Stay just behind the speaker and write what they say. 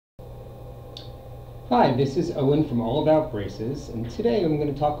Hi, this is Owen from All About Braces, and today I'm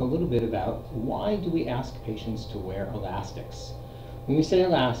going to talk a little bit about why do we ask patients to wear elastics. When we say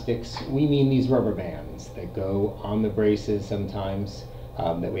elastics, we mean these rubber bands that go on the braces sometimes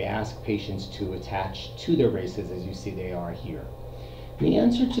that we ask patients to attach to their braces, as you see they are here. And the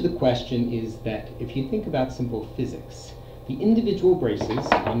answer to the question is that if you think about simple physics, the individual braces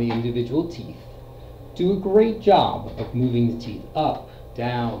on the individual teeth do a great job of moving the teeth up,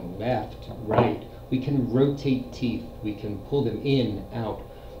 down, left, right. We can rotate teeth, we can pull them in, out.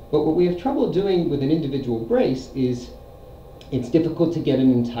 But what we have trouble doing with an individual brace is it's difficult to get an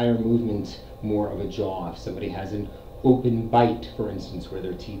entire movement more of a jaw. If somebody has an open bite, for instance, where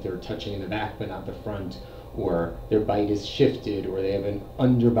their teeth are touching in the back but not the front, or their bite is shifted, or they have an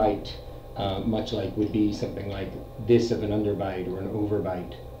underbite, much like would be something like this of an underbite or an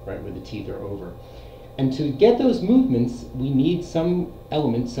overbite, right, where the teeth are over. And to get those movements, we need some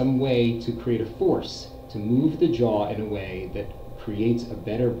element, some way to create a force to move the jaw in a way that creates a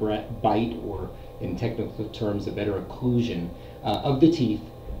better bite, or in technical terms, a better occlusion of the teeth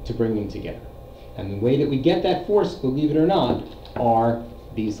to bring them together. And the way that we get that force, believe it or not, are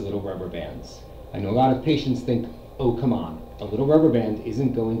these little rubber bands. I know a lot of patients think, oh, come on, a little rubber band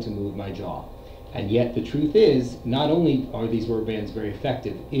isn't going to move my jaw. And yet the truth is, not only are these rubber bands very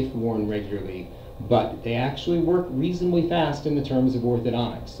effective if worn regularly, but they actually work reasonably fast in the terms of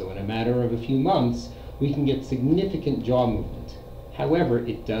orthodontics. So in a matter of a few months, we can get significant jaw movement. However,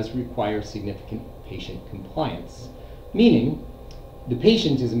 it does require significant patient compliance, meaning the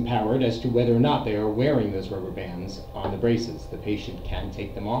patient is empowered as to whether or not they are wearing those rubber bands on the braces. The patient can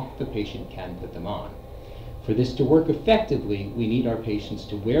take them off, the patient can put them on. For this to work effectively, we need our patients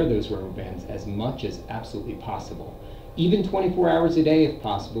to wear those rubber bands as much as absolutely possible. Even 24 hours a day if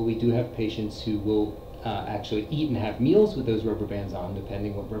possible. We do have patients who will actually eat and have meals with those rubber bands on,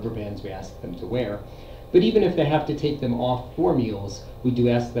 depending what rubber bands we ask them to wear. But even if they have to take them off for meals, we do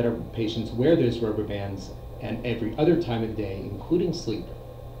ask that our patients wear those rubber bands and every other time of the day, including sleep,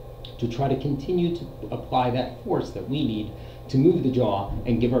 to try to continue to apply that force that we need to move the jaw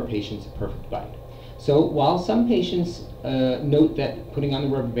and give our patients a perfect bite. So while some patients note that putting on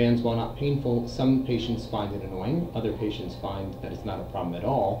the rubber bands, while not painful, some patients find it annoying, other patients find that it's not a problem at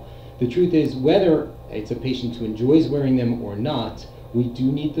all. The truth is, whether it's a patient who enjoys wearing them or not, we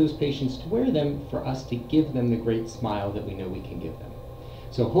do need those patients to wear them for us to give them the great smile that we know we can give them.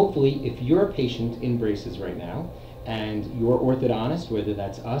 So hopefully, if you're a patient in braces right now, and your orthodontist, whether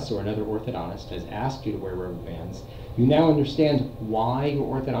that's us or another orthodontist, has asked you to wear rubber bands, you now understand why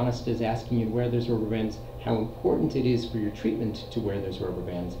your orthodontist is asking you to wear those rubber bands, how important it is for your treatment to wear those rubber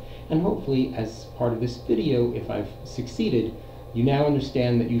bands, and hopefully, as part of this video, if I've succeeded, you now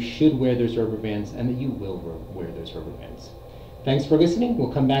understand that you should wear those rubber bands and that you will wear those rubber bands. Thanks for listening.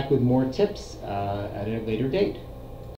 We'll come back with more tips at a later date.